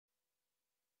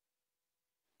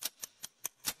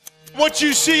What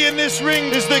you see in this ring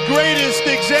is the greatest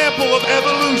example of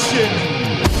evolution.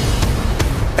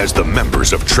 As the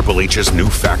members of Triple H's new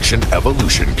faction,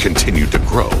 Evolution, continued to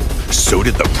grow, so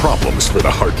did the problems for the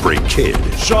Heartbreak Kid.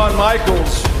 Shawn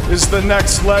Michaels is the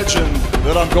next legend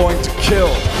that I'm going to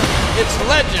kill. It's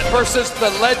Legend versus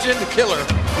the Legend Killer.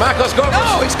 Michaels going for...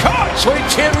 No, he's caught! Sweet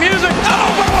chin music. Oh,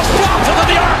 Michaels flops into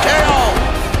the RKO!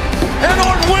 And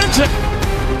Orton wins it!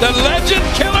 The Legend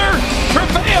Killer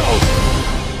prevails!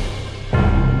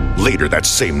 Later that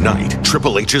same night,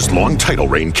 Triple H's long title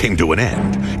reign came to an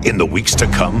end. In the weeks to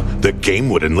come, the game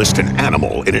would enlist an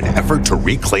animal in an effort to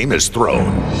reclaim his throne.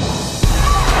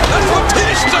 That's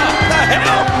Batista! The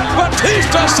hell?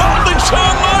 Batista solving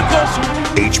Shawn Michaels!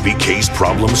 HBK's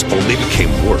problems only became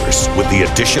worse with the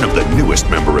addition of the newest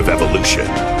member of Evolution.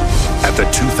 At the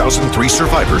 2003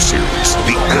 Survivor Series,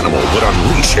 the animal would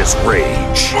unleash his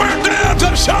rage. We're down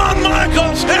to Shawn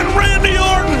Michaels and Randy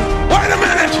Orton! Wait a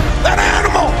minute! That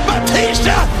animal!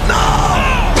 Batista! No!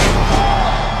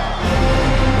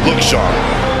 Look, Shawn,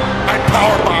 I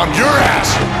powerbombed your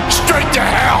ass straight to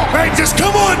hell! Hey, just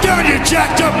come on down, you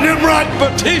jacked up Nimrod!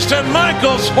 Batista and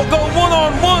Michaels will go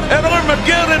one-on-one at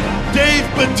Armageddon! Dave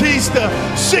Batista,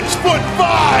 6'5",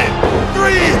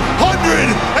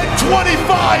 325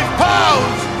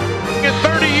 pounds. In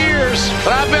 30 years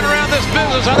that I've been around this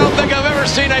business, I don't think I've ever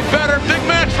seen a better big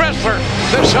match wrestler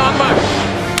than Shawn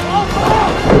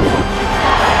Michaels.